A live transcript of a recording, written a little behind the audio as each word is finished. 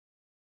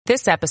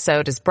This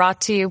episode is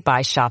brought to you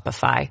by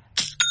Shopify.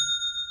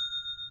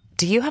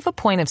 Do you have a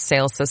point of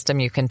sale system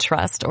you can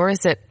trust, or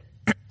is it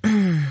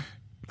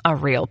a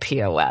real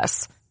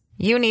POS?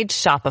 You need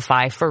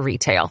Shopify for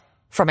retail.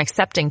 From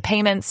accepting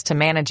payments to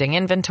managing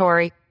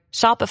inventory,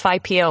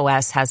 Shopify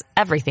POS has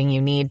everything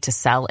you need to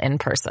sell in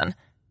person.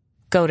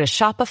 Go to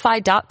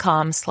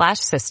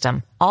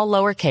shopify.com/system, all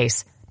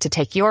lowercase, to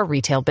take your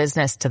retail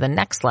business to the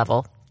next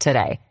level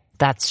today.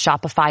 That's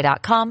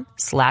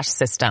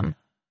shopify.com/system.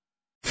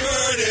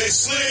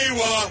 Curtis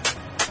Lewa.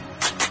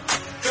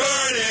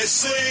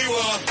 Curtis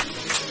Lewa.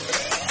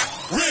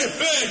 Rip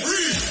and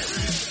Read.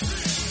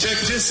 Check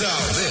this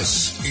out.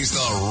 This is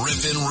the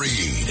Rip and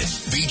Read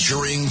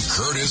featuring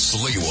Curtis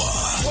Lewa.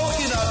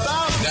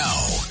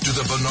 Now to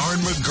the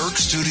Bernard McGurk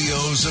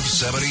studios of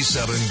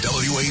 77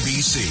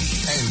 WABC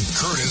and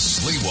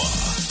Curtis Lewa.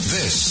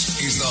 This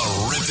is the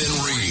Rip and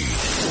Read.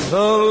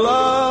 The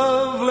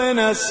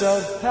loveliness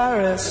of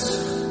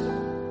Paris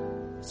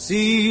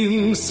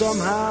seems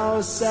somehow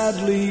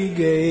sadly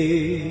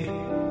gay.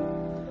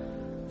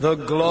 The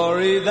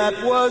glory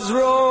that was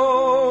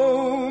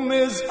Rome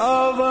is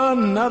of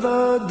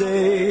another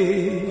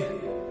day.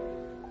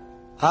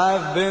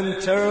 I've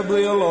been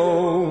terribly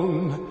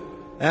alone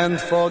and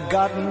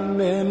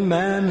forgotten in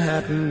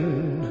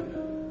Manhattan.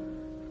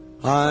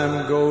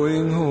 I'm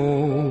going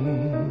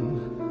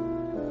home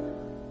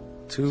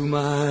to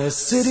my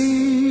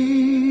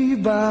city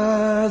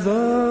by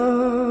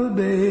the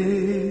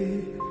bay.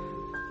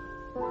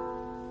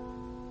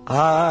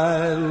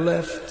 I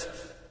left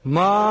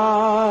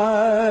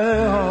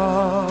my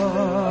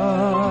heart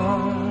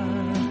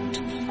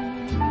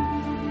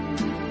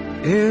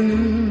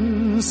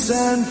in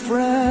San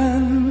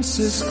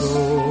Francisco,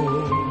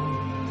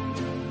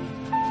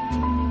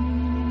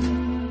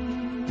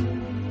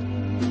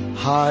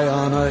 high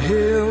on a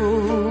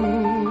hill.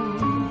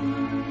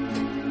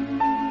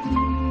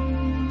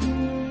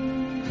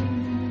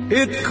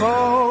 It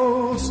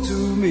calls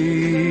to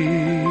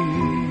me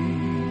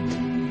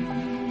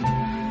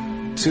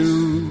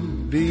to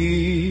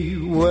be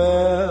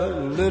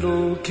where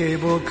little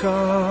cable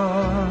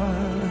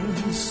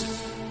cars.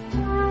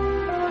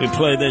 We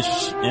play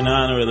this in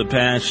honor of the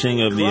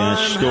passing of the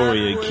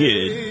Astoria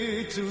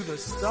kid,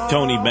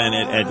 Tony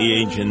Bennett, at the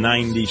age of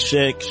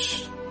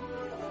 96.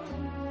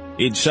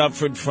 He'd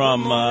suffered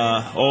from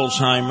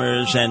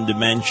Alzheimer's and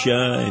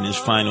dementia in his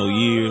final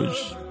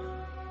years.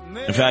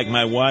 In fact,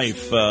 my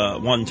wife,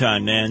 one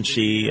time,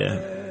 Nancy,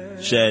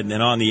 said,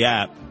 and on the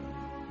app,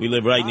 we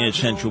live right near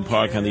Central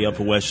Park on the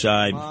Upper West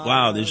Side.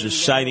 Wow, there's a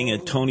sighting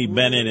of Tony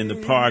Bennett in the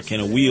park in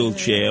a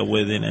wheelchair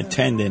with an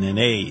attendant and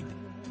aide.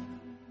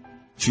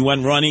 She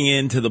went running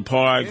into the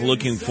park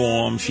looking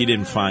for him. She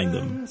didn't find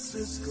him.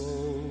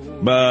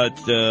 But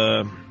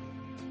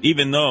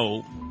even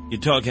though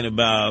you're talking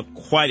about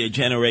quite a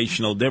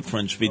generational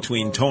difference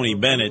between Tony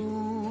Bennett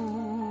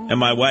and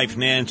my wife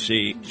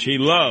Nancy, she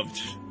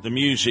loved the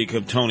music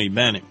of Tony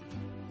Bennett.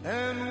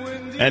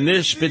 And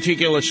this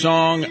particular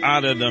song,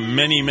 out of the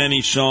many,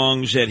 many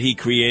songs that he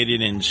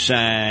created and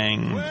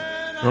sang,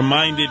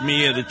 reminded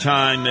me of the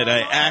time that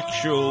I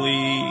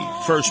actually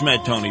first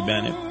met Tony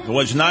Bennett. It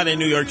was not in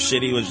New York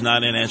City. It was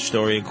not in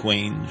Astoria,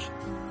 Queens.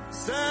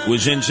 It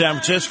was in San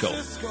Francisco.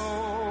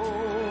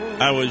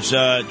 I was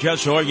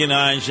just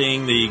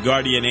organizing the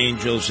Guardian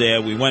Angels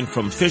there. We went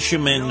from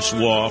Fisherman's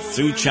Wharf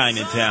through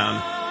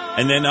Chinatown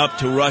and then up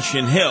to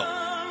Russian Hill.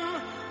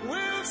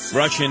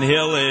 Russian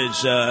Hill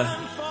is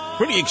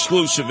pretty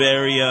exclusive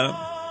area,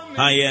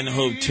 high-end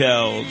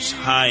hotels,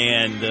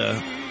 high-end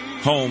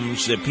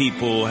homes that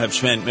people have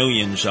spent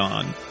millions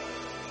on.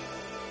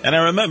 And I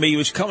remember he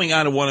was coming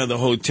out of one of the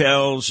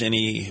hotels, and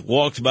he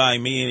walked by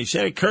me, and he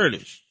said, "Hey,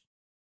 Curtis."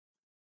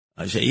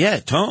 I said, "Yeah,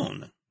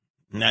 Tone."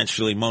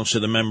 Naturally, most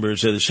of the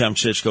members of the San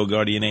Francisco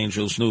Guardian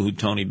Angels knew who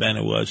Tony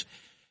Bennett was.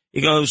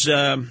 He goes,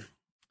 "You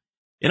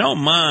don't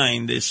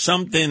mind, there's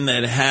something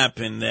that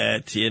happened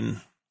that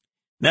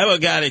never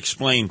got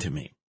explained to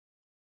me.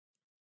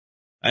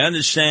 I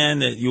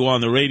understand that you were on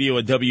the radio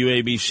at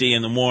WABC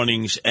in the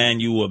mornings and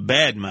you were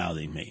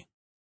bad-mouthing me."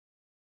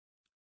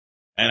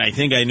 And I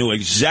think I knew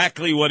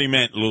exactly what he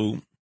meant,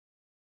 Lou,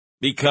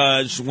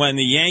 because when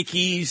the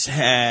Yankees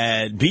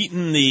had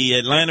beaten the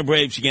Atlanta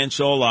Braves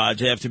against all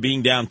odds after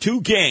being down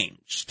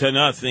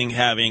 2-0,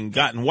 having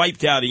gotten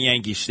wiped out at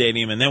Yankee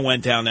Stadium, and then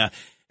went down to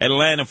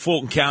Atlanta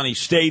Fulton County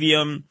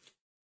Stadium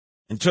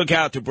and took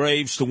out the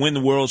Braves to win the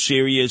World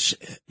Series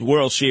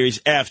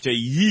after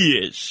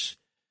years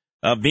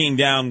of being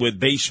down with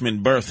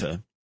basement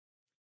Bertha.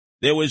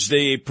 There was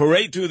the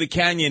parade through the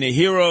Canyon of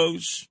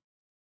Heroes.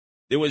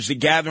 There was the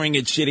gathering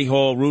at City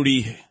Hall.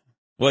 Rudy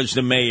was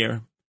the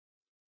mayor.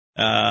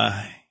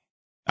 I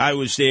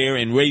was there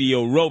in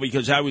Radio Row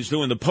because I was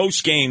doing the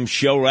post-game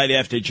show right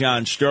after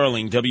John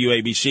Sterling.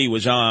 WABC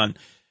was on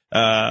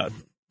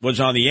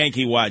the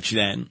Yankee Watch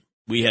then.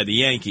 We had the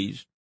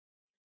Yankees.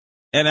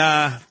 And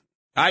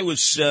I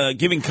was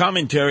giving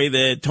commentary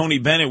that Tony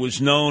Bennett was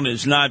known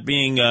as not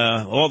being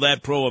all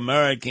that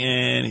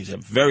pro-American. He's a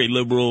very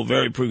liberal,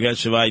 very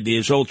progressive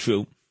ideas, all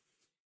true.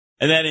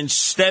 And then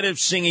instead of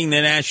singing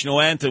the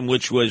national anthem,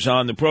 which was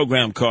on the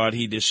program card,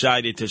 he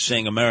decided to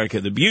sing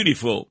America the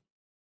Beautiful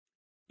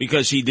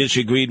because he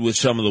disagreed with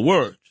some of the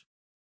words.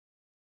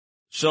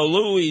 So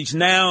Louie's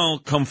now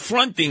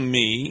confronting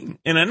me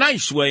in a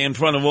nice way in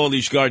front of all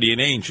these guardian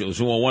angels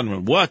who are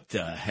wondering, what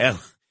the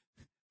hell?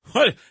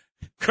 What?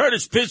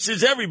 Curtis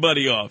pisses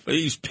everybody off.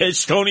 He's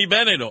pissed Tony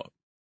Bennett off.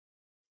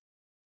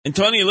 And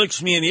Tony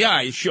looks me in the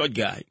eye, a short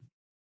guy.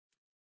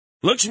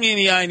 Looks me in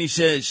the eye and he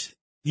says,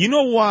 you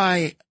know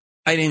why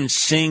I didn't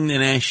sing the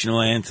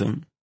national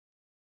anthem?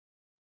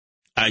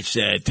 I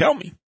said, tell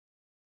me.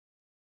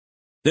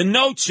 The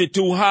notes are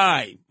too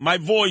high. My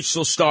voice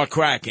will start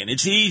cracking.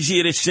 It's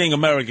easier to sing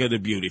America the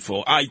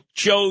Beautiful. I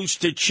chose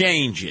to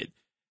change it.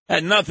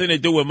 Had nothing to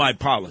do with my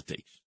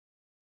politics.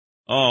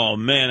 Oh,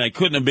 man, I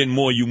couldn't have been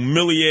more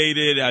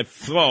humiliated. I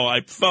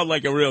felt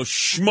like a real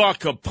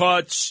schmuck, a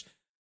putz,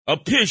 a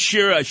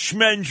pisher, a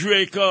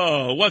schmendrick.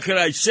 Oh, what could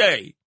I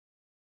say?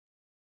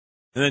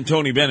 And then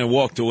Tony Bennett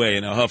walked away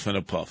in a huff and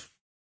a puff.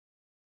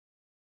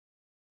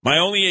 My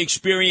only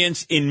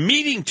experience in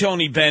meeting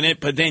Tony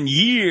Bennett, but then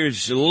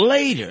years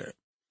later,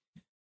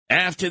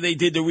 after they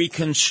did the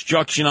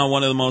reconstruction on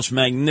one of the most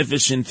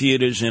magnificent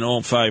theaters in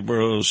all 5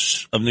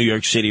 boroughs of New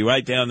York City,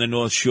 right down the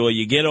North Shore,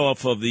 you get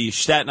off of the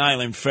Staten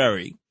Island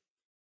Ferry,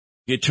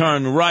 you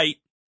turn right,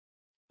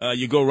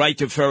 you go right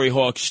to Ferry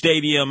Hawk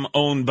Stadium,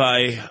 owned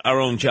by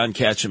our own John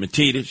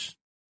Catsimatidis.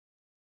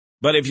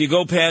 But if you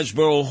go past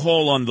Borough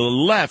Hall on the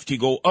left, you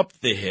go up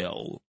the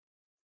hill,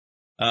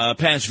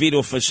 past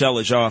Vito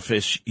Fosella's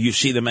office, you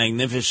see the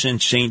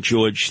magnificent St.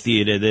 George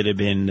Theater that had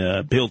been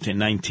built in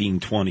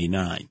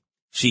 1929.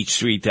 Seats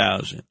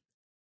 3,000. It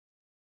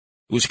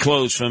was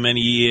closed for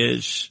many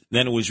years.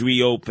 Then it was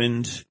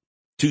reopened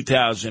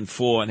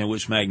 2004, and it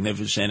was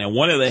magnificent. And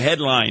one of the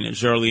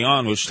headliners early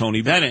on was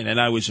Tony Bennett, and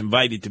I was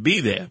invited to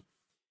be there.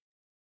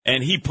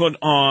 And he put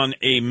on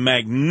a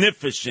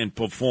magnificent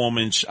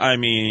performance. I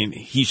mean,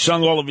 he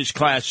sung all of his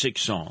classic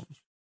songs.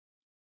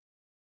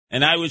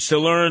 And I was to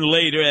learn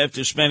later,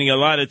 after spending a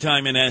lot of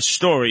time in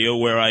Astoria,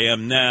 where I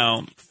am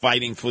now,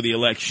 fighting for the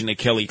election of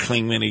Kelly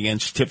Klingman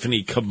against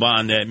Tiffany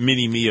Caban, that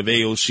mini-me of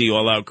AOC,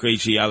 all-out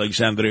crazy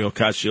Alexandria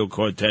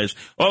Ocasio-Cortez.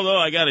 Although,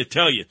 I got to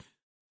tell you,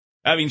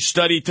 having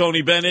studied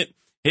Tony Bennett,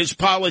 his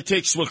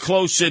politics were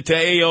closer to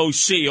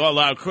AOC,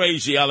 all-out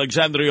crazy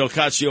Alexandria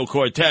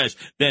Ocasio-Cortez,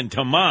 than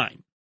to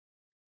mine.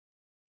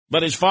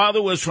 But his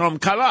father was from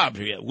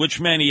Calabria,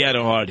 which meant he had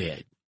a hard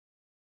head.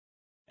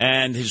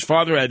 And his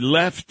father had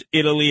left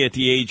Italy at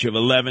the age of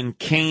 11,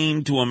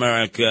 came to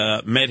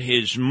America, met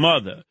his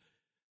mother,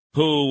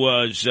 who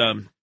was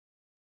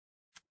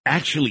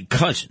actually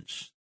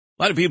cousins.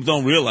 A lot of people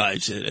don't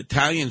realize that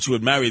Italians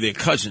would marry their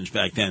cousins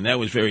back then. That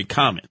was very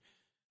common.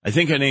 I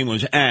think her name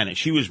was Anna.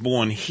 She was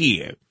born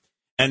here.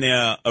 And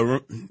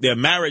their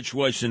marriage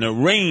was an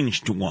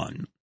arranged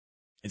one.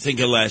 I think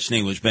her last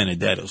name was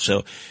Benedetto.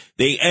 So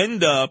they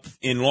end up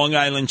in Long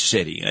Island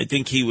City. I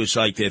think he was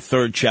like their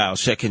third child,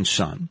 second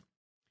son.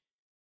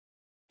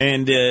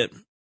 And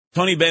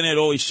Tony Bennett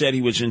always said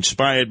he was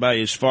inspired by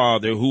his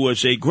father, who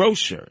was a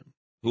grocer,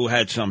 who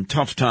had some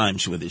tough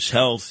times with his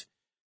health,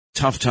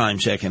 tough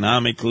times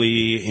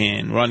economically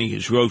in running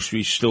his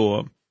grocery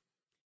store.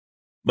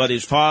 But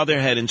his father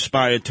had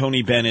inspired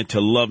Tony Bennett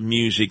to love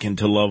music and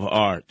to love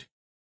art.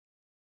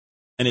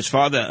 And his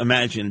father,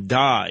 imagine,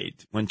 died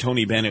when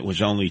Tony Bennett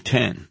was only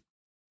 10.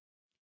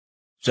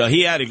 So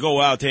he had to go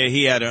out there.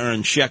 He had to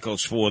earn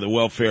shekels for the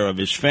welfare of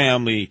his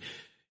family.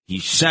 He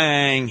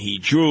sang, he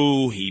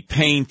drew, he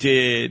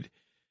painted.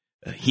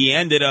 He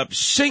ended up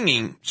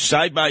singing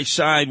side by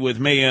side with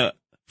Mayor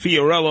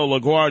Fiorello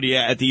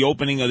LaGuardia at the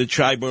opening of the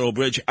Triborough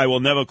Bridge. I will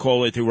never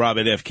call it the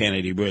Robert F.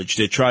 Kennedy Bridge,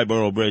 the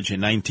Triborough Bridge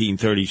in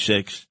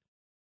 1936.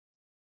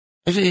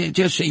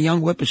 Just a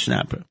young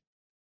whippersnapper.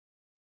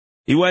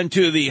 He went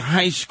to the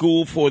High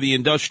School for the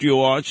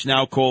Industrial Arts,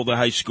 now called the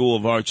High School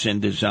of Arts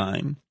and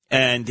Design,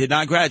 and did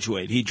not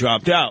graduate. He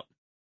dropped out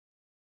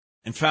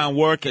and found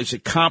work as a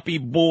copy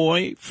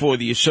boy for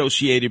the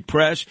Associated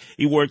Press.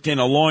 He worked in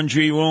a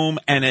laundry room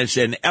and as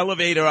an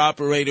elevator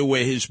operator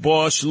where his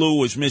boss, Lou,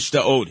 was Mr.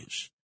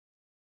 Otis.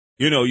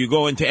 You know, you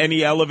go into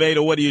any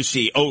elevator, what do you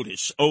see?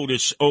 Otis,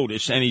 Otis,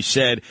 Otis. And he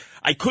said,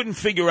 I couldn't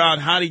figure out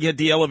how to get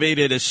the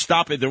elevator to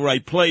stop at the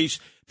right place.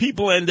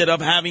 People ended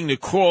up having to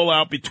crawl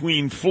out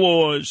between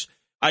floors.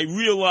 I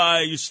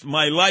realized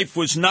my life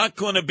was not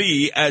going to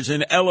be as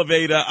an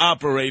elevator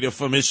operator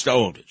for Mr.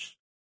 Otis.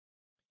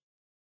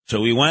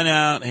 So he went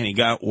out and he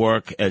got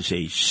work as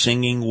a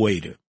singing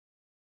waiter.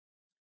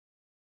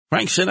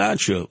 Frank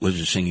Sinatra was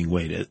a singing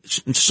waiter.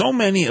 So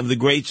many of the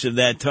greats of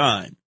that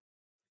time,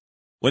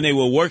 when they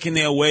were working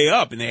their way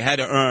up and they had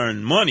to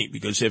earn money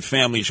because their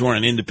families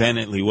weren't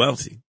independently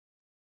wealthy,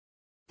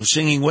 were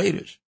singing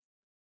waiters.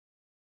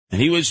 And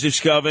he was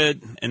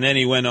discovered, and then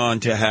he went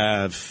on to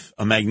have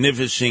a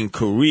magnificent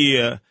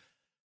career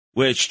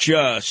which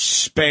just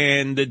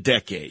spanned the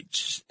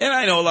decades. And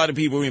I know a lot of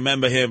people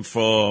remember him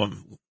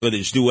with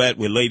his duet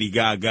with Lady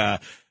Gaga.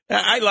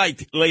 I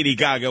liked Lady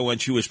Gaga when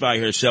she was by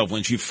herself,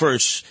 when she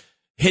first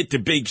hit the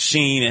big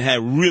scene and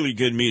had really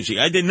good music.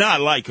 I did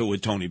not like her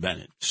with Tony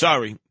Bennett.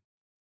 Sorry.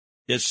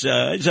 It's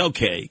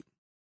okay.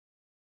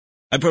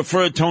 I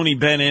prefer Tony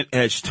Bennett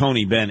as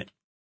Tony Bennett.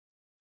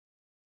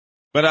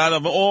 But out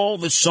of all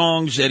the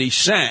songs that he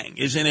sang,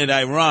 isn't it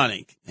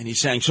ironic? And he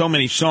sang so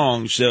many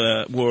songs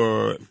that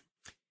were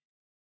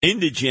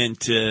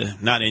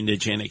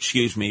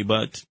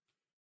but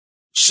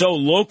so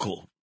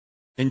local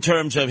in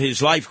terms of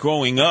his life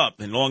growing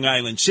up in Long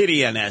Island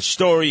City and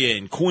Astoria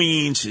and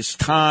Queens, his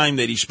time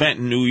that he spent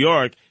in New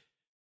York,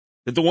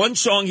 that the one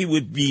song he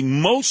would be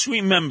most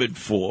remembered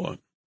for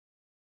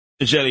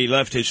is that he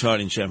left his heart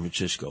in San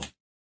Francisco.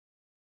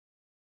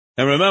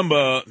 And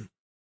remember,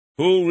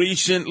 who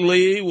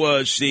recently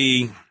was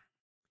the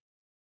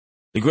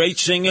great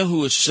singer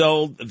who has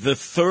sold the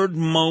third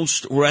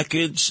most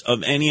records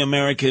of any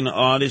American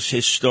artist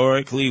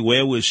historically?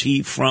 Where was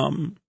he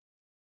from?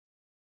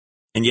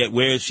 And yet,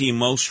 where is he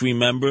most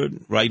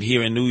remembered? Right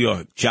here in New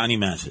York, Johnny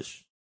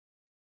Mathis.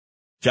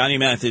 Johnny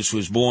Mathis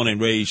was born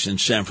and raised in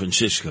San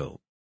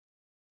Francisco.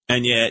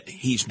 And yet,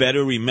 he's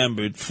better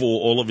remembered for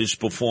all of his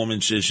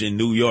performances in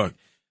New York.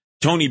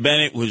 Tony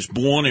Bennett was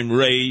born and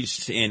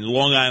raised in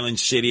Long Island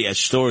City,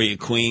 Astoria,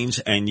 Queens,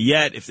 and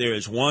yet, if there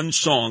is one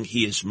song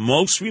he is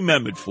most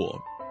remembered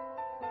for,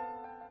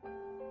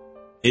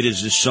 it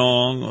is the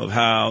song of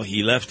how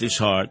he left his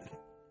heart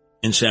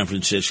in San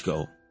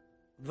Francisco.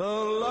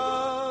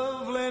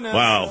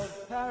 Wow.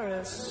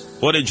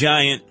 What a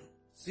giant.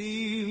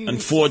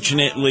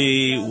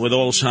 Unfortunately, with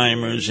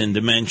Alzheimer's and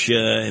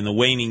dementia in the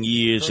waning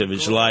years of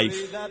his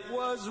life,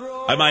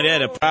 I might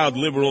add a proud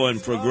liberal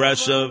and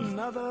progressive.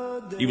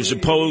 He was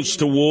opposed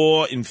to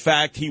war. In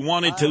fact, he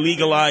wanted to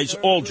legalize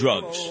all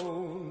drugs.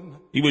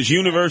 He was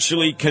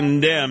universally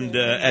condemned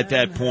at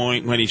that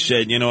point when he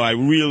said, I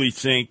really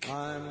think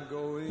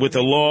with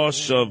the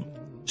loss of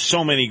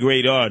so many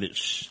great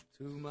artists,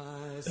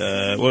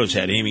 what was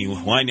that, Amy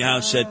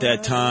Winehouse at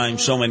that time,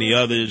 so many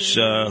others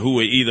who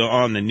were either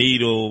on the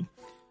needle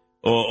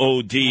or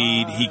OD'd,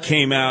 he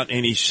came out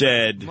and he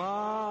said,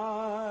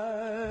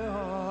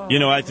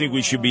 I think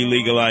we should be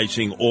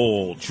legalizing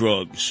all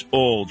drugs,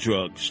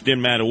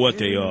 didn't matter what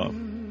they are.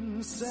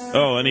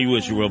 Oh, and he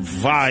was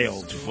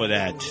reviled for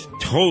that,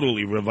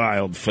 totally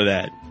reviled for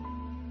that.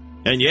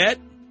 And yet,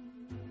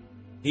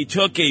 he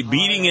took a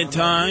beating at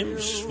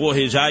times for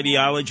his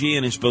ideology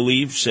and his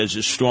beliefs as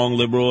a strong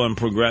liberal and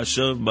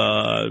progressive,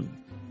 but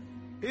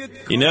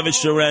he never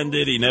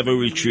surrendered, he never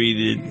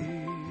retreated.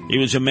 He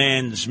was a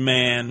man's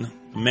man,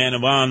 a man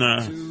of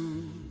honor,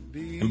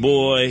 and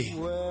boy,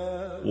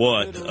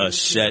 what a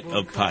set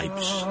of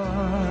pipes.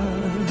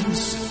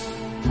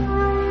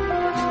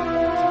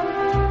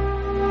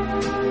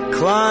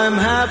 Climb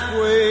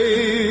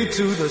halfway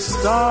to the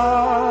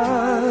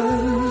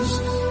stars.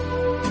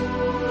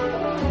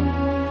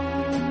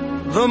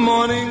 The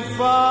morning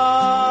fog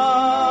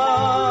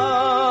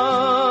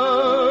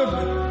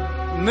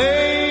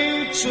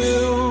may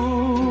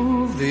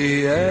chill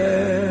the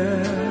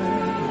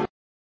air.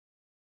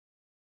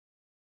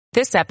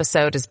 This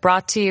episode is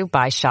brought to you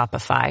by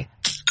Shopify.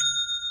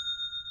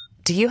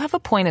 Do you have a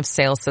point of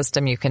sale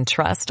system you can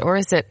trust, or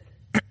is it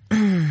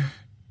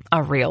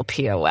a real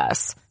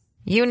POS?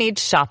 You need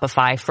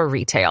Shopify for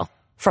retail.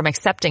 From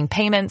accepting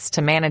payments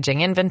to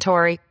managing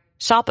inventory,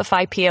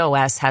 Shopify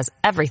POS has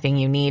everything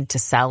you need to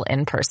sell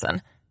in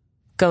person.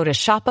 Go to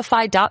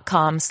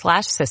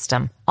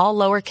shopify.com/system, all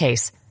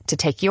lowercase, to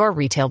take your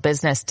retail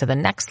business to the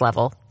next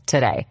level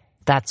today.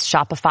 That's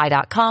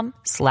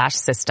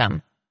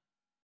shopify.com/system.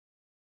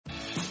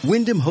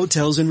 Wyndham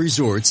Hotels and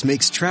Resorts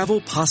makes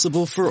travel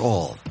possible for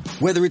all.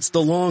 Whether it's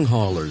the long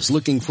haulers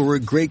looking for a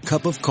great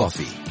cup of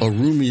coffee, a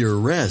roomier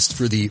rest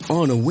for the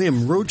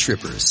on-a-whim road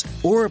trippers,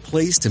 or a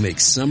place to make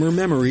summer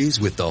memories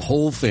with the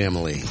whole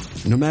family.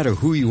 No matter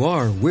who you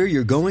are, where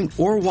you're going,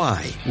 or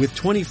why, with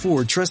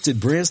 24 trusted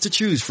brands to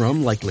choose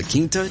from like La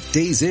Quinta,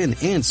 Days Inn,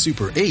 and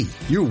Super 8,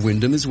 your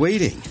Wyndham is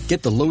waiting.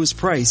 Get the lowest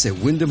price at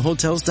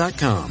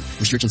WyndhamHotels.com.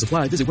 Restrictions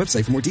apply. Visit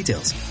website for more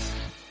details.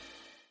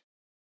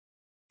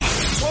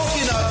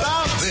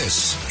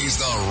 This is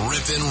the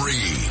Rip and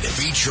Read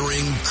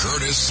featuring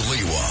Curtis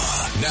Lewa.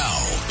 Now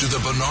to the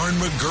Bernard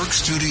McGurk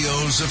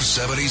studios of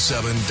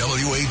 77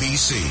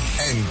 WABC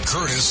and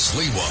Curtis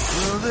Lewa.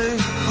 Well, they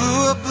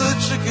blew up the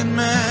chicken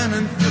man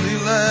in Philly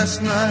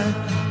last night.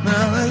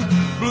 Now they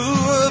blew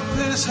up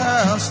his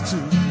house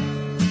too.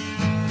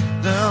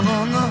 Down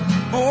on the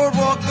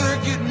boardwalk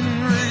they're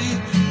getting ready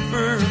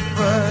for a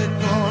fight.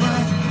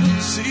 Gonna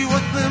see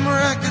what them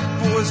racket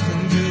boys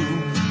can do.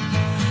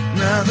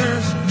 Now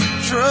there's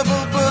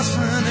trouble busting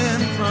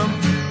in from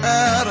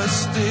out of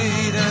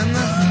state, and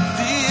the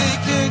DA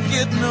can't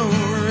get no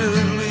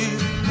relief.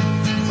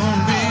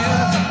 Gonna be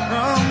a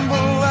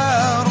rumble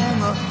out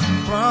on the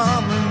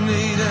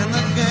promenade, and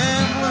the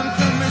gambling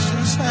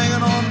commission's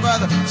hanging on by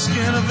the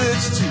skin of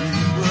its teeth.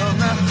 Well,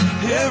 now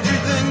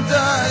everything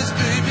dies,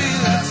 baby,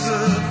 that's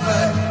a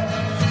fact.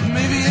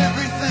 Maybe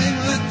everything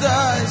that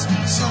dies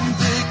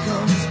someday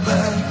comes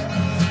back.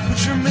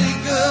 Put your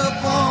makeup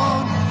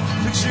on,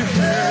 fix your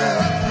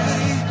hair,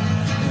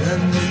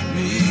 and meet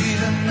me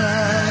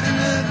tonight.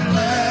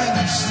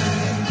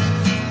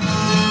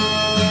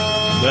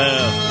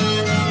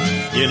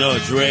 You know,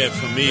 it's rare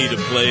for me to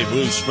play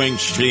Bruce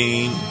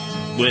Springsteen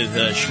with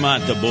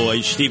Schmott the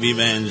Boy, Stevie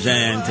Van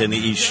Zandt, and the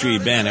East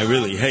Street Band. I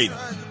really hate it.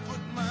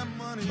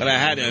 But I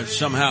had to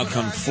somehow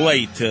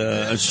conflate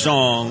a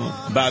song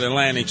about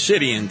Atlantic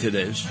City into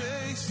this.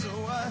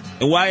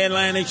 And why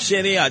Atlantic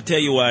City? I'll tell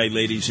you why,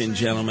 ladies and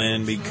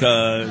gentlemen,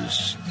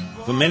 because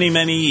for many,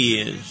 many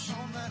years,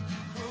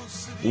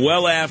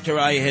 well after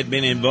I had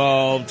been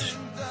involved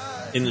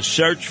in the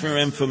search for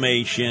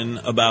information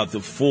about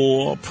the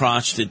 4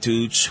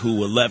 prostitutes who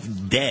were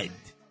left dead,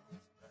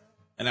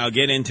 and I'll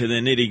get into the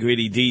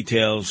nitty-gritty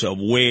details of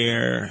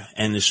where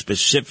and the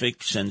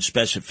specifics and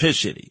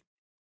specificity.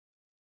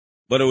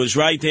 But it was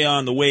right there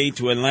on the way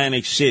to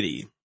Atlantic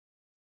City.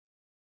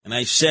 And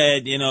I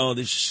said, you know,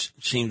 this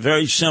seemed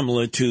very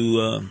similar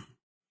to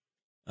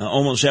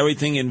almost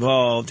everything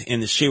involved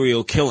in the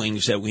serial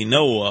killings that we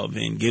know of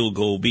in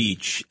Gilgo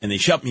Beach. And they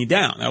shut me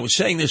down. I was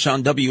saying this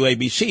on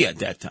WABC at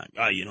that time.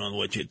 Oh, you don't know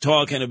what you're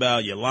talking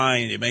about. You're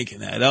lying. You're making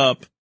that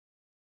up.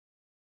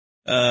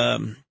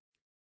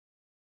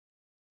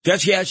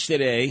 Just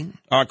yesterday,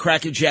 our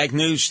Crackerjack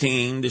news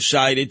team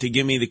decided to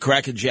give me the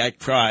Crackerjack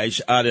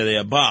Prize out of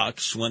their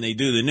box when they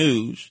do the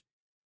news,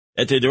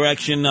 at the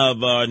direction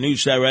of our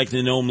news director,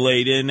 Noam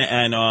Laden,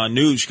 and our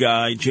news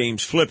guy,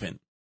 James Flippin.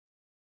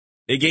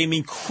 They gave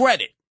me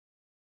credit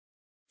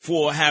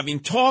for having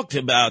talked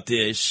about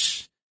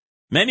this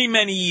many,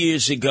 many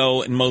years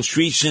ago, and most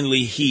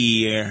recently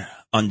here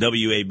on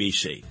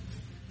WABC.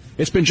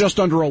 It's been just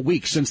under a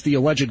week since the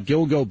alleged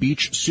Gilgo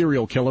Beach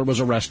serial killer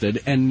was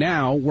arrested, and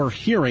now we're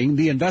hearing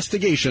the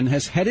investigation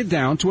has headed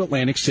down to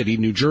Atlantic City,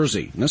 New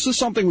Jersey. And this is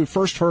something we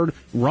first heard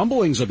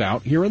rumblings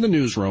about here in the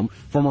newsroom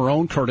from our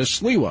own Curtis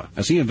Sliwa,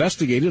 as he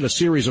investigated a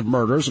series of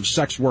murders of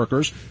sex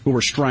workers who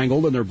were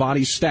strangled and their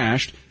bodies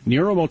stashed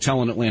near a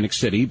motel in Atlantic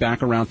City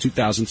back around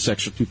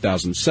 2006 or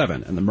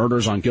 2007. And the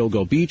murders on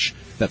Gilgo Beach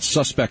that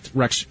suspect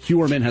Rex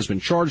Heuermann has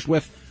been charged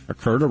with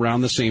occurred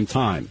around the same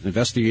time.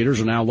 Investigators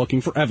are now looking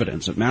for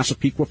evidence at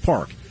Massapequa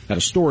Park, at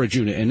a storage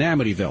unit in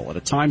Amityville, at a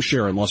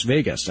timeshare in Las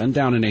Vegas, and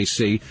down in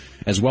AC,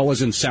 as well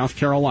as in South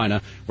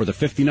Carolina, where the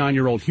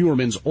 59-year-old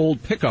Heuermann's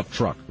old pickup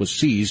truck was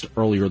seized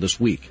earlier this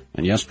week.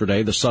 And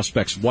yesterday, the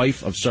suspect's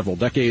wife of several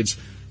decades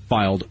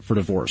filed for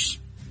divorce.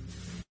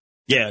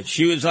 Yeah,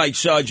 she was like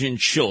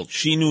Sergeant Schultz.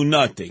 She knew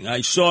nothing.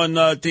 I saw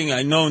nothing.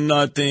 I know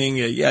nothing.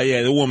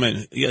 Yeah, the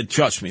woman,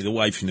 trust me, the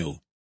wife knew.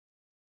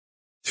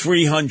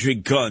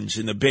 300 guns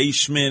in the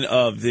basement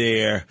of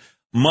their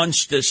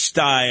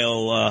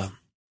Munster-style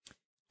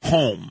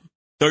home,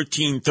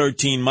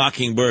 1313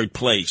 Mockingbird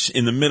Place,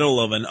 in the middle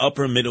of an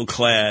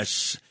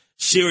upper-middle-class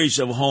series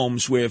of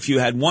homes where if you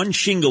had one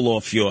shingle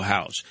off your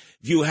house,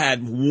 if you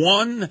had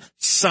one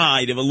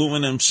side of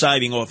aluminum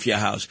siding off your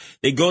house,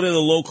 they go to the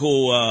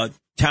local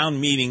town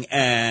meeting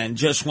and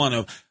just want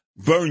to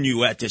burn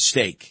you at the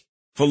stake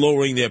for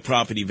lowering their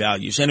property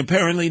values. And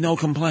apparently no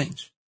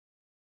complaints.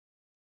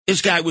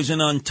 This guy was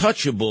an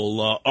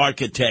untouchable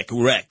architect,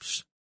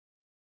 Rex.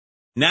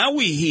 Now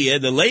we hear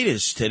the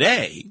latest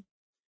today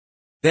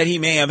that he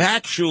may have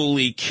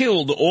actually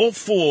killed all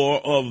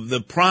 4 of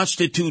the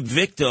prostitute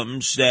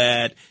victims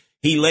that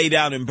he laid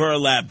out in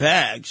burlap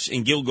bags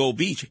in Gilgo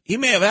Beach. He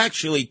may have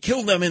actually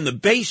killed them in the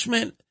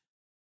basement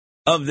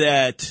of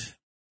that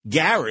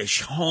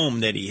garish home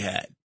that he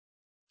had,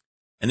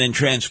 and then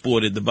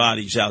transported the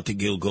bodies out to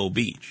Gilgo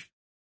Beach.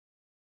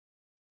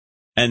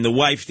 And the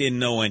wife didn't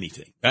know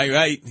anything.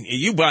 Right?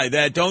 You buy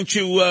that, don't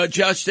you,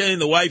 Justin?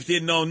 The wife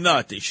didn't know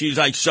nothing. She's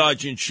like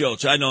Sergeant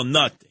Schultz. I know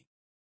nothing.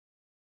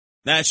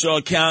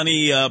 Nassau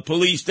County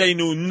police, they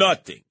knew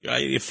nothing.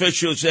 Right? The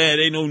officials there,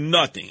 they knew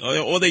nothing.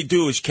 All they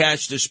do is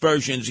cast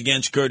aspersions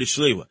against Curtis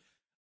Sliwa.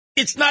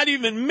 It's not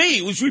even me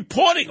who's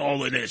reporting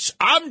all of this.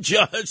 I'm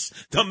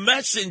just the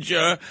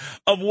messenger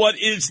of what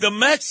is the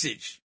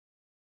message.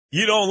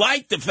 You don't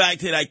like the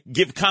fact that I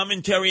give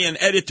commentary and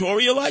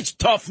editorialize?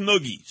 Tough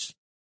noogies.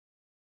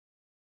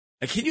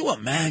 Can you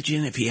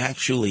imagine if he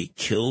actually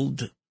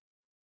killed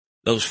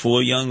those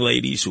 4 young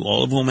ladies, who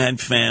all of whom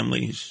had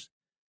families,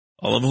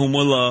 all of whom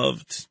were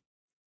loved,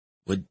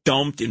 were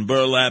dumped in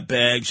burlap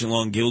bags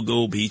along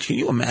Gilgo Beach? Can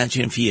you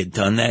imagine if he had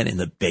done that in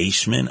the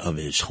basement of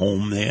his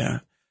home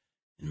there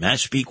in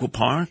Massapequa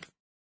Park?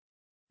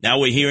 Now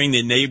we're hearing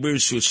the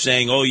neighbors who are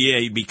saying, oh, yeah,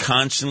 he'd be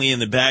constantly in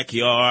the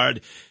backyard.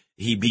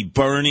 He'd be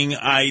burning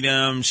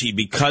items. He'd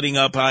be cutting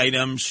up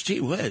items.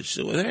 Gee whiz,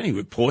 were there any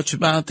reports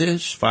about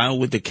this filed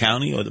with the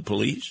county or the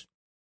police?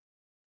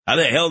 How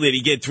the hell did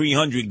he get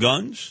 300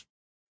 guns?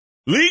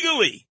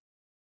 Legally.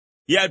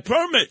 He had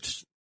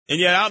permits. And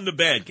yet I'm the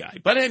bad guy.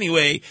 But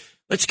anyway,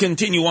 let's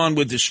continue on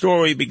with the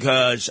story,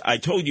 because I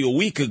told you a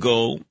week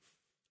ago,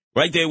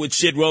 right there with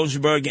Sid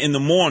Rosenberg in the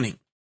morning,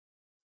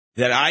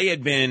 that I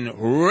had been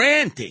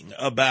ranting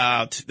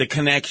about the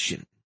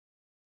connection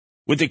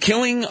with the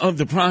killing of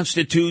the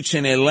prostitutes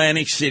in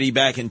Atlantic City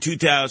back in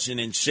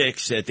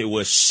 2006, that there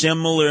were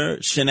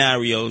similar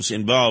scenarios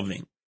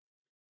involving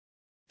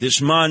this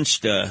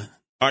monster,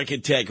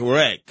 architect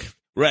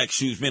Rex,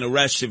 who's been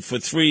arrested for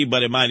 3,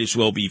 but it might as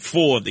well be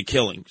 4 of the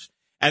killings.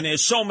 And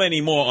there's so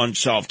many more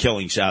unsolved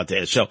killings out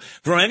there. So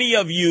for any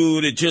of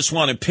you that just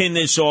want to pin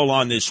this all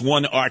on this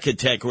one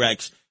architect,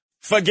 Rex,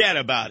 forget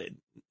about it.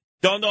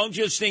 Don't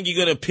just think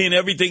you're going to pin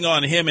everything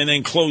on him and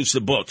then close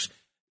the books.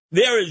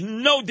 There is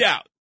no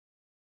doubt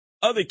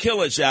other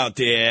killers out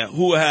there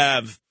who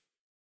have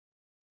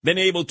been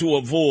able to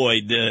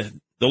avoid the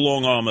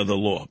long arm of the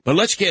law. But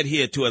let's get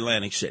here to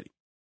Atlantic City.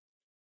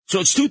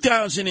 So it's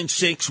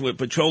 2006. We're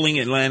patrolling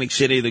Atlantic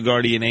City, the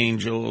Guardian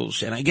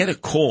Angels, and I get a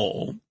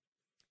call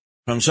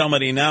from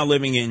somebody now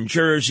living in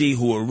Jersey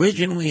who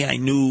originally I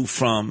knew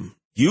from,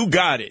 you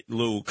got it,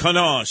 Lou,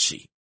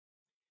 Canarsie.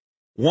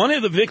 One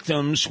of the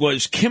victims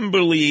was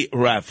Kimberly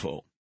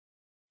Raffo.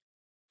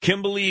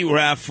 Kimberly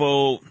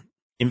Raffo,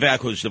 in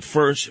fact, was the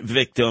first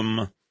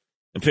victim,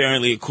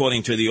 apparently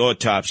according to the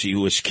autopsy,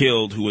 who was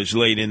killed, who was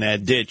laid in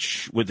that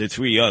ditch with the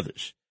three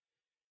others.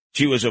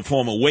 She was a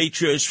former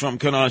waitress from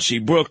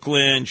Canarsie,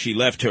 Brooklyn. She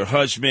left her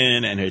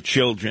husband and her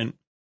children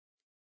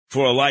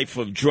for a life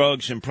of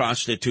drugs and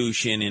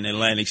prostitution in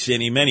Atlantic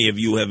City. Many of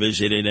you have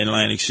visited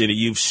Atlantic City.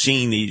 You've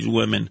seen these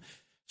women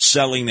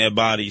selling their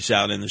bodies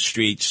out in the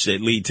streets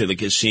that lead to the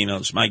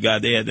casinos. My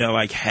God, they're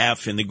like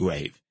half in the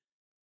grave.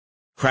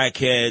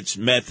 Crackheads,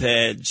 meth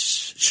heads,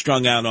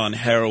 strung out on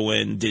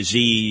heroin,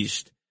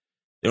 diseased.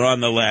 They're on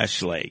the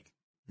last leg.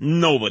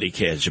 Nobody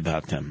cares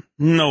about them.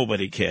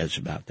 Nobody cares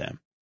about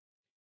them.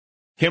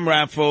 Kim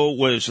Raffo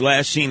was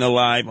last seen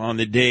alive on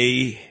the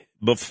day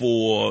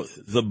before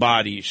the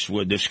bodies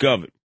were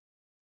discovered.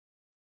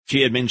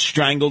 She had been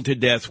strangled to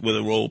death with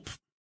a rope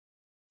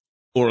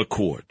or a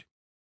cord.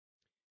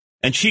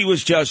 And she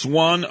was just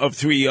one of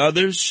three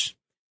others.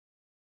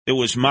 There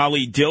was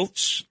Molly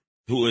Dilts,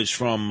 who is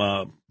from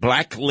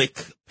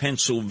Blacklick,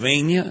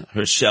 Pennsylvania,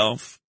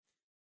 herself.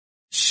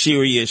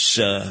 Serious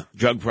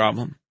drug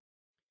problem.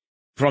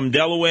 From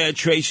Delaware,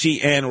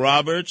 Tracy Ann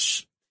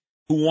Roberts,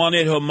 who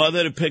wanted her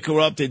mother to pick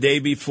her up the day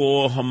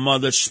before. Her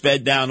mother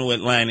sped down to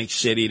Atlantic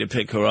City to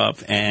pick her up,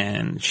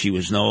 and she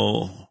was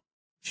nowhere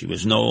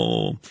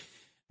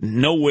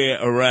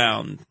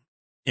around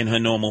in her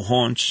normal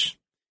haunts.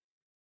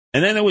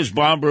 And then there was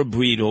Barbara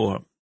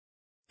Breedor.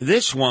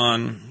 This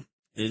one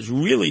is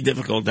really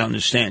difficult to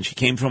understand. She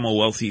came from a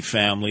wealthy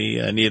family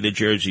near the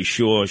Jersey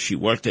Shore. She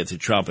worked at the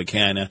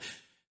Tropicana,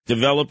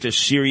 developed a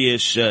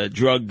serious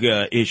drug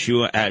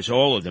issue, as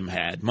all of them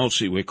had,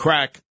 mostly with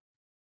crack.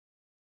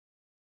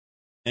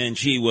 And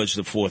she was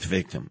the fourth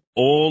victim.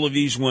 All of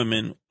these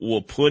women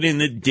were put in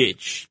the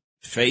ditch,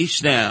 face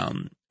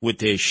down, with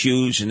their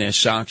shoes and their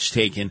socks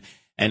taken,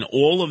 and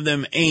all of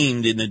them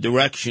aimed in the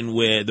direction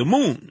where the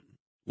moon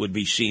would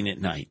be seen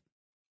at night.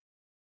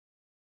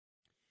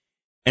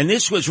 And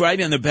this was right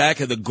in the back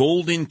of the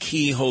Golden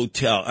Key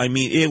Hotel. I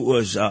mean, it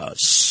was a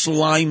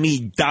slimy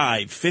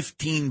dive,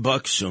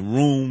 $15 a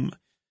room.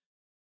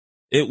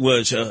 It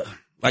was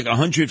like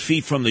 100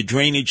 feet from the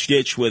drainage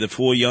ditch where the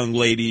four young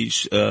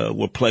ladies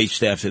were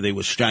placed after they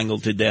were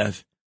strangled to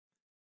death.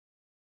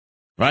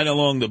 Right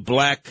along the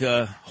Black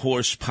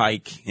Horse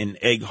Pike in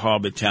Egg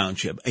Harbor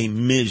Township, a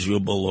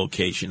miserable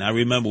location. I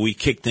remember we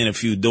kicked in a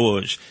few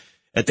doors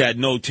at that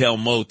no-tell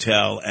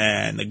motel,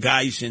 and the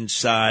guys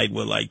inside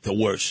were like the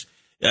worst.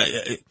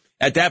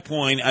 At that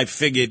point, I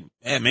figured,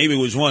 maybe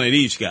it was one of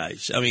these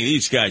guys. I mean,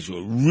 these guys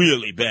were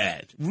really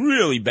bad,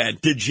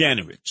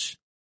 degenerates.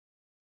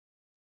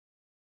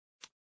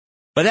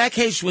 But that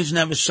case was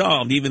never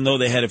solved, even though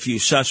they had a few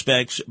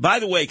suspects. By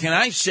the way, can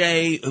I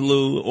say,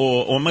 Lou,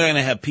 or am I going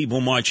to have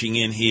people marching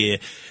in here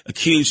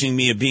accusing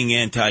me of being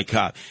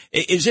anti-cop?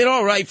 Is it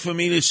all right for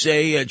me to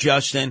say,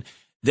 Justin,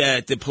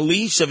 that the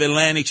police of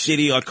Atlantic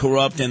City are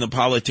corrupt and the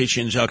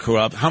politicians are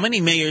corrupt? How many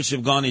mayors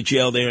have gone to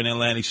jail there in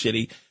Atlantic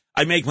City?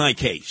 I make my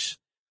case.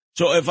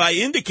 So if I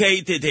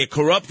indicate that they're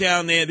corrupt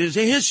down there, there's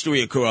a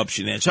history of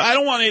corruption there. So I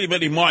don't want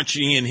anybody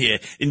marching in here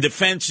in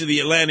defense of the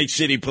Atlantic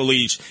City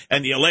police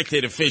and the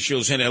elected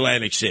officials in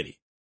Atlantic City.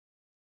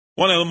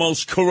 One of the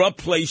most corrupt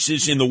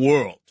places in the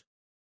world.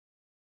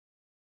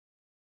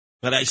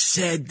 But I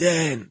said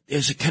then,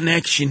 there's a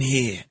connection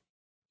here.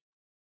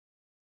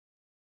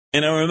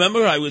 And I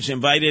remember I was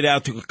invited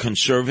out to a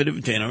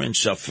conservative dinner in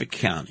Suffolk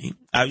County.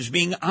 I was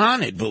being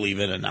honored, believe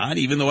it or not,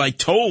 even though I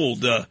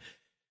told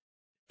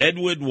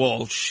Edward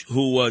Walsh,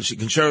 who was the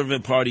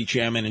Conservative Party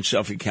chairman in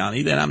Suffolk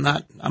County, that I'm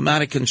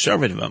not a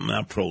conservative. I'm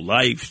not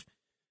pro-life.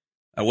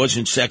 I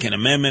wasn't Second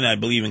Amendment. I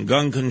believe in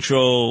gun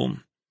control.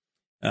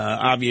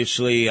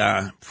 Obviously,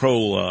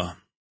 pro-choice.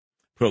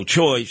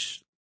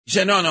 He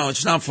said, no,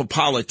 it's not for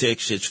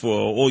politics. It's for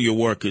all your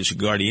work as a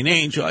guardian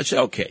angel. I said,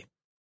 okay.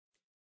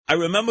 I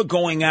remember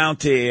going out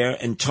there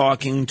and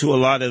talking to a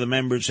lot of the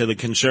members of the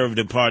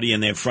Conservative Party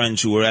and their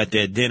friends who were at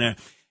their dinner.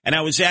 And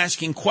I was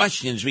asking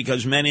questions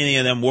because many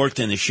of them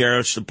worked in the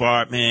sheriff's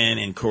department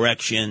and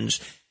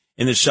corrections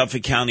in the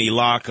Suffolk County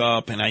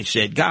lockup. And I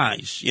said,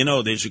 guys,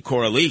 there's a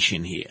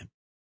correlation here.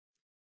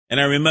 And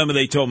I remember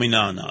they told me,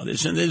 no,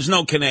 there's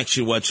no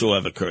connection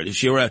whatsoever,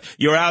 Curtis.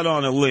 You're out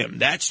on a limb.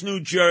 That's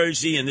New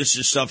Jersey and this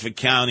is Suffolk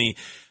County.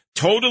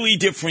 Totally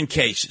different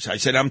cases. I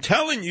said, I'm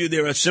telling you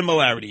there are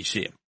similarities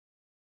here.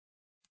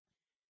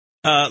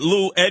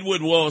 Lou,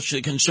 Edward Walsh,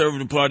 the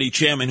Conservative Party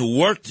chairman who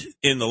worked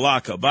in the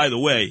lockup. By the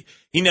way,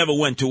 he never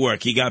went to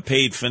work. He got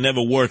paid for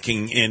never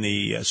working in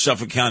the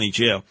Suffolk County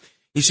jail.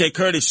 He said,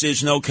 Curtis,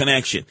 there's no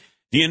connection.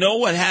 Do you know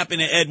what happened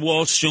to Ed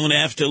Walsh soon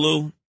after,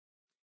 Lou?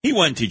 He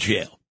went to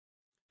jail.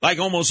 Like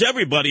almost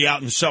everybody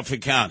out in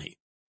Suffolk County.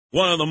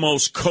 One of the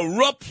most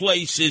corrupt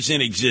places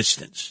in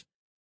existence.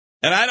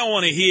 And I don't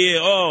want to hear,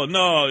 oh,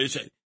 no, it's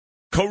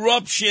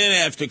corruption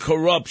after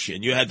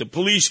corruption. You had the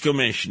police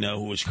commissioner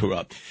who was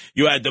corrupt.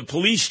 You had the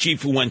police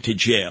chief who went to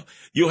jail.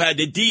 You had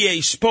the DA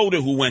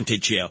Spoda who went to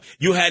jail.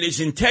 You had his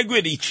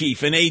integrity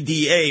chief and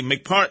ADA,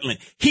 McPartland.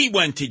 He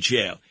went to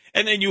jail.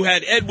 And then you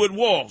had Edward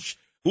Walsh,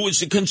 who was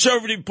the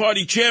Conservative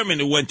Party chairman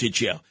who went to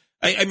jail.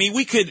 I mean,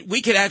 we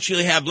could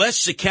actually have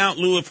less to count,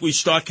 Lou, if we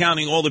start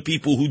counting all the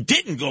people who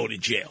didn't go to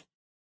jail.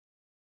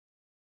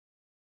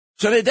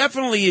 So there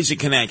definitely is a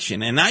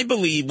connection. And I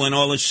believe when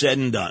all is said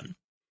and done,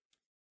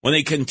 when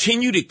they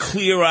continue to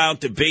clear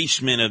out the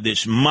basement of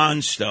this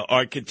monster,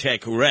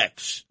 Architect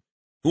Rex,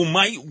 who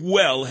might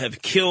well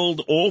have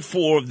killed all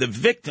 4 of the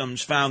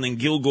victims found in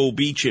Gilgo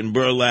Beach and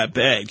burlap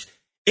bags,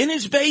 in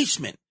his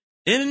basement,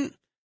 in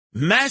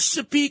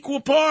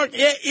Massapequa Park,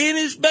 in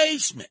his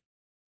basement.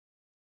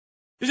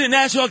 Is the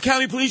Nassau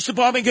County Police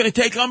Department going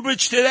to take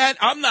umbrage to that?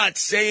 I'm not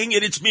saying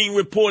it. It's being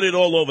reported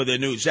all over the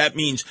news. That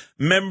means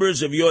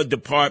members of your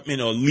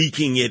department are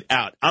leaking it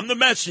out. I'm the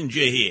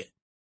messenger here.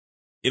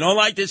 You don't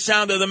like the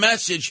sound of the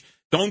message?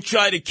 Don't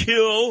try to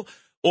kill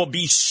or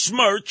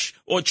besmirch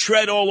or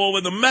tread all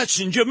over the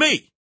messenger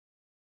me.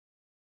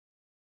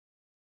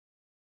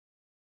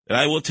 But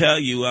I will tell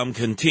you, I'm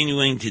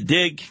continuing to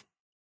dig.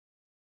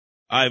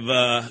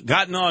 I've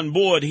gotten on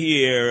board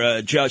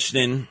here,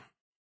 Justin.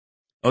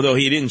 Although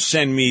he didn't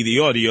send me the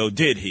audio,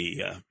 did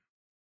he?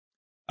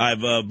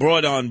 I've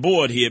brought on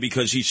board here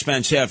because he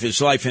spends half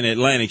his life in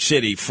Atlantic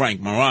City,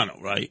 Frank Morano,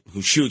 right?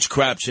 Who shoots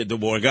craps at the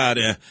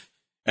Borgata.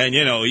 And,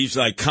 you know, he's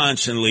like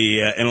constantly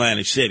in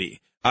Atlantic City.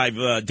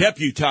 I've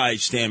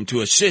deputized him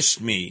to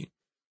assist me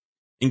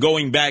in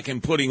going back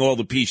and putting all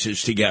the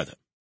pieces together.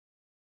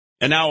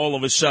 And now all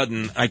of a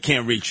sudden I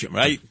can't reach him,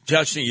 right?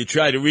 Justin, you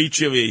try to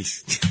reach him,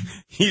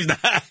 he's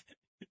not.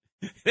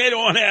 They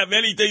don't want to have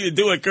anything to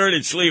do with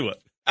Curtis Sliwa.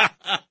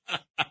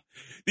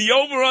 The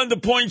over-under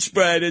point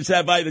spread is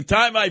that by the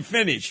time I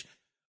finish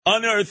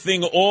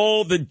unearthing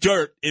all the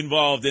dirt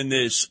involved in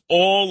this,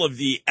 all of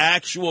the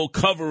actual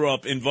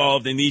cover-up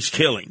involved in these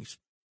killings,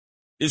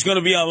 there's going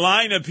to be a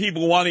line of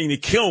people wanting to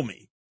kill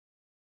me.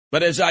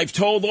 But as I've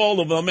told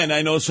all of them, and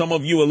I know some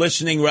of you are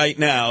listening right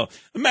now,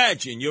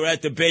 imagine you're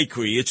at the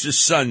bakery. It's a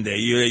Sunday.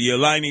 You're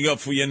lining up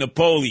for your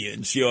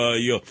Napoleons,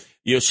 your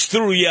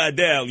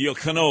strudel, your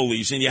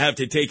cannolis, and you have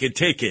to take a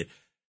ticket.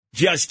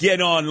 Just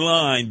get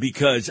online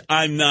because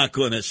I'm not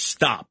going to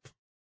stop.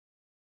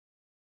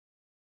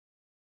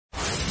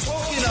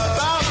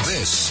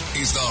 This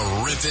is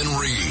the Rip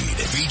and Read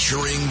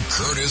featuring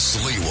Curtis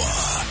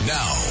Sliwa.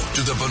 Now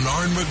to the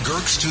Bernard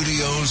McGurk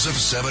studios of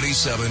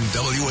 77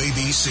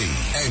 WABC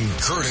and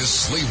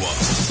Curtis Sliwa.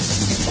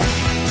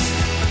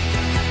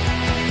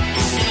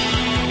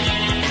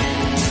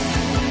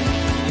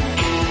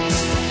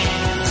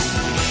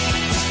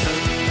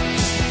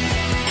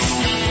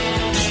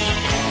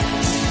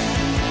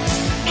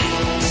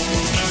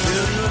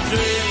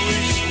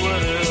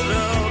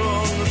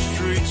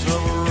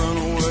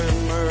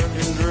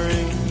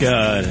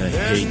 God, I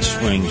hate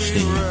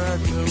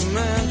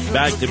Springsteen.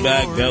 Back to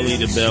back, belly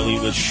to belly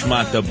with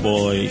Schmata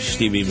Boy,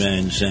 Stevie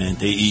Van Zandt,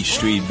 the E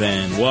Street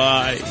Band.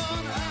 Why?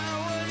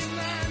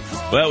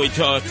 Well, we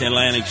talked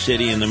Atlantic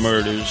City and the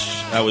murders.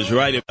 I was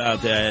right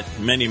about that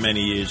many,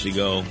 many years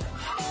ago.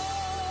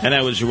 And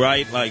I was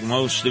right, like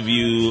most of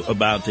you,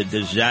 about the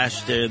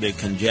disaster that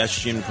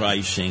congestion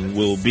pricing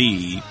will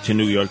be to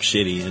New York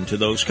City and to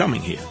those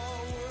coming here.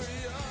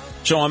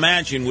 So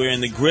imagine we're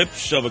in the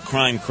grips of a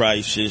crime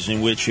crisis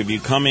in which if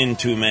you come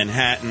into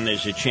Manhattan,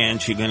 there's a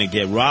chance you're going to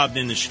get robbed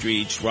in the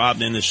streets,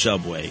 robbed in the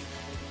subway.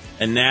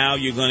 And now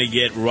you're going to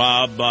get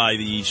robbed by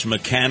these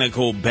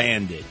mechanical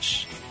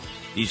bandits,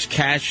 these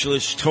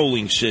cashless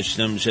tolling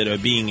systems that are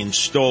being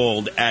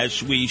installed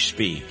as we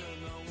speak.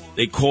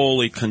 They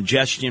call it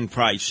congestion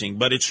pricing,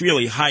 but it's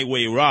really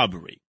highway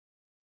robbery.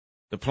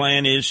 The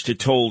plan is to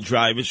toll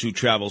drivers who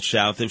travel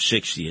south of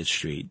 60th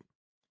Street.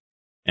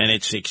 And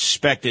it's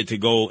expected to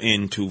go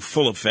into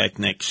full effect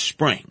next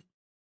spring.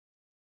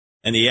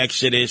 And the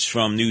exodus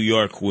from New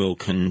York will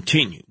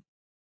continue.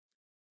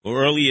 Well,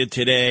 earlier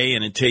today,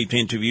 in a taped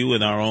interview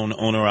with our own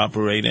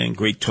owner-operator and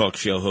great talk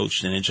show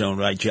host in his own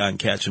right, John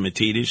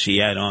Katzimatidis, he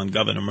had on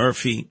Governor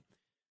Murphy,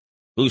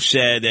 who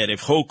said that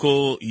if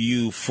Hochul,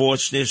 you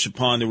force this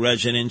upon the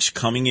residents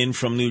coming in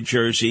from New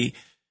Jersey,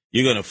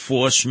 you're going to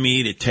force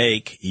me to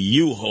take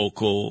you,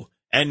 Hochul,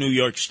 and New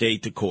York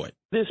State to court.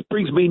 This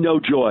brings me no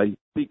joy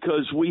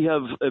because we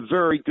have a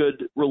very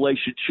good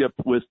relationship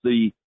with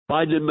the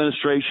Biden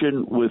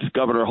administration, with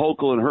Governor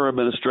Hochul and her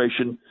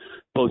administration,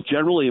 both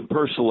generally and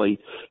personally.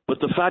 But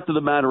the fact of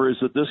the matter is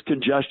that this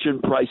congestion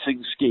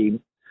pricing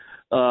scheme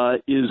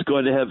is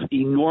going to have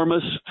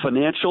enormous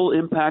financial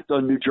impact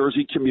on New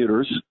Jersey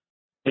commuters.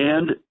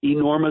 and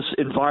enormous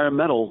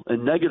environmental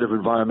and negative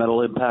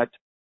environmental impact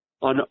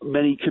on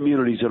many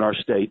communities in our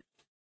state.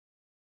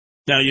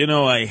 Now, you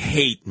know, I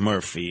hate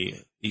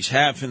Murphy. He's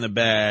half in the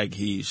bag.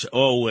 He's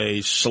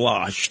always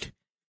sloshed.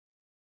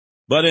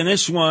 But in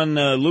this one,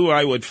 Lou,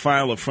 I would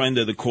file a friend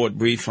of the court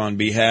brief on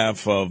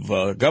behalf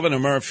of Governor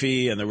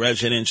Murphy and the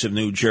residents of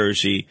New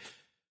Jersey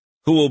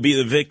who will be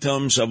the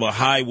victims of a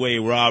highway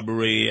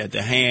robbery at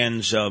the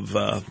hands of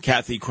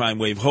Kathy Crime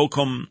Wave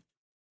Hochul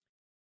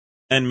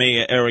and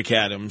Mayor Eric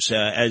Adams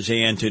as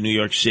they enter New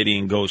York City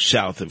and go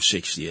south of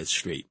 60th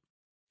Street.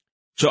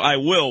 So I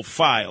will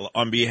file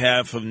on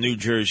behalf of New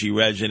Jersey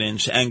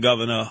residents and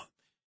Governor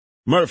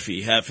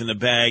Murphy, half in the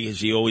bag,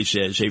 as he always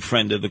says, a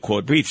friend of the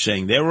court brief,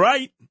 saying they're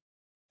right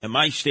and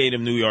my state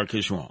of New York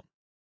is wrong.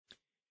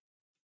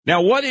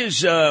 Now, what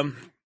is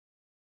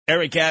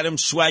Eric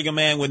Adams, swagger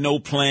man with no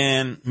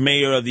plan,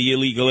 mayor of the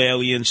illegal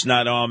aliens,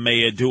 not our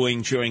mayor,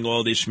 doing during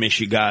all this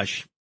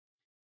mishigash?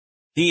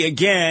 He,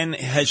 again,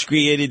 has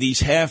created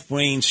these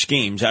half-brained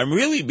schemes. I'm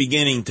really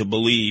beginning to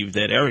believe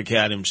that Eric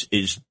Adams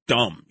is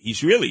dumb.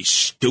 He's really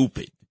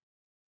stupid.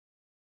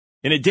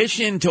 In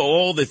addition to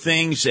all the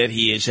things that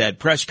he has had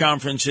press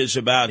conferences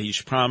about,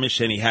 he's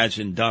promised and he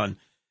hasn't done,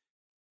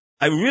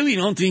 I really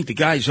don't think the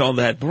guy's all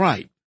that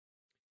bright.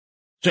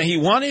 So he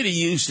wanted to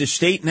use the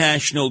state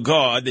National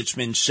Guard that's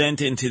been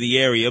sent into the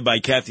area by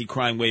Kathy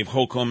Crime Wave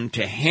Hochul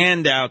to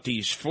hand out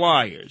these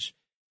flyers,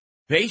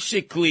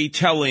 basically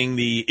telling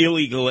the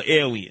illegal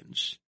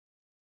aliens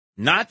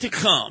not to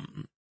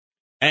come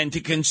and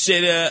to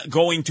consider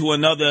going to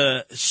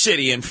another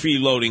city and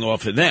freeloading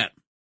off of them.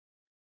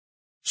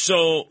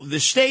 So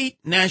the state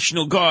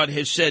National Guard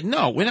has said,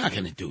 no, we're not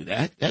going to do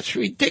that. That's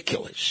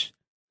ridiculous.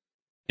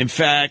 In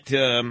fact,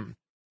 the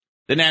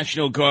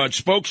National Guard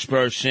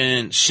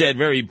spokesperson said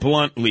very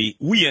bluntly,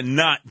 we are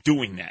not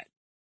doing that.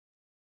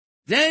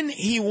 Then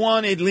he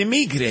wanted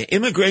LIMIGRE,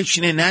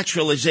 Immigration and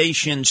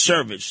Naturalization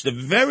Service, the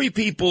very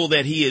people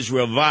that he has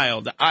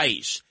reviled,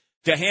 ICE,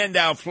 to hand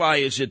out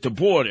flyers at the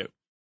border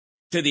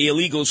to the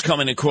illegals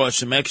coming across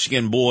the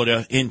Mexican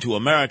border into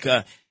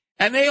America.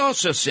 And they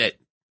also said,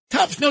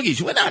 tough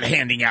noogies, we're not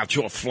handing out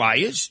your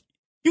flyers.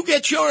 You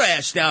get your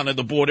ass down to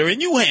the border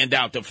and you hand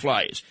out the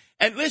flyers.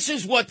 And this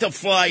is what the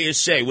flyers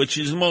say, which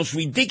is the most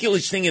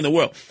ridiculous thing in the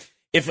world.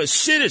 If a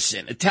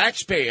citizen, a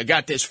taxpayer,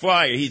 got this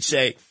flyer, he'd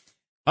say,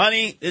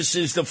 honey, this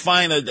is the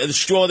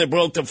straw that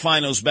broke the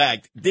final's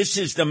back. This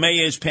is the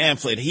mayor's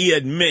pamphlet. He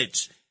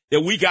admits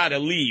that we got to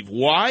leave.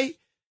 Why?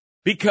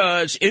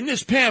 Because in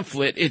this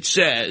pamphlet, it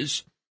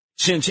says,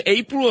 since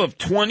April of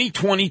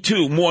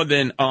 2022, more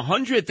than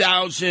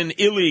 100,000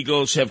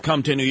 illegals have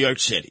come to New York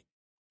City.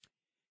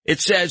 It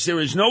says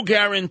there is no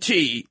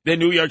guarantee that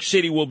New York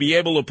City will be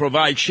able to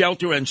provide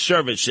shelter and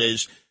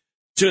services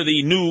to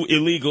the new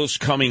illegals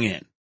coming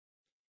in.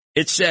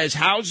 It says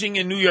housing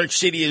in New York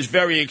City is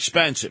very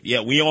expensive. Yeah,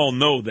 we all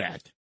know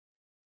that.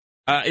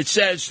 It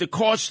says the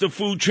cost of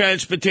food,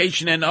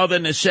 transportation, and other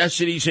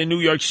necessities in New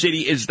York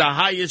City is the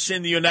highest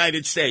in the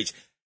United States.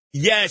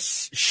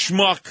 Yes,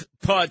 schmuck,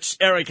 putz,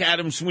 Eric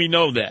Adams, we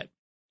know that.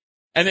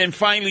 And then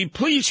finally,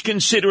 please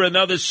consider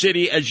another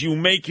city as you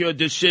make your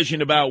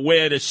decision about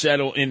where to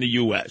settle in the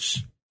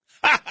U.S.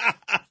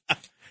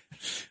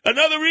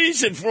 Another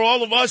reason for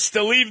all of us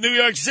to leave New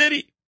York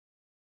City.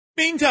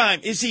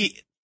 Meantime, is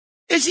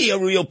he a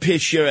real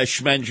pisher, a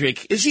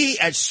schmendrick? Is he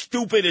as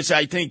stupid as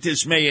I think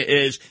this mayor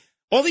is?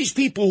 All these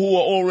people who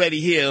are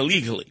already here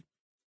illegally,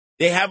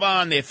 they have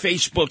on their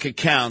Facebook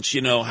accounts,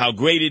 you know, how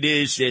great it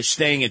is. They're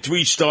staying at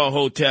 3-star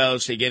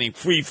hotels. They're getting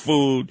free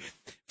food,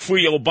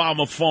 free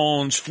Obama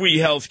phones, free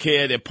health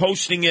care. They're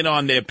posting it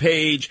on their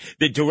page.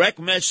 They're direct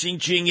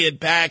messaging it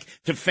back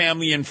to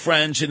family and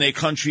friends in their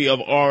country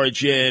of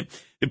origin.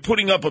 They're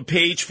putting up a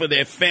page for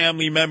their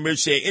family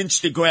members. They're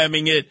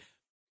Instagramming it.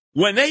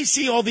 When they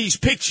see all these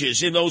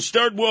pictures in those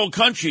third world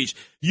countries,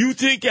 you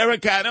think,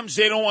 Eric Adams,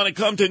 they don't want to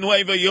come to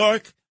Nueva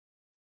York?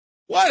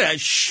 What a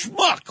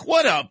schmuck.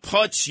 What a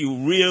putz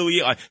you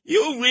really are.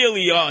 You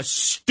really are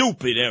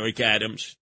stupid, Eric Adams.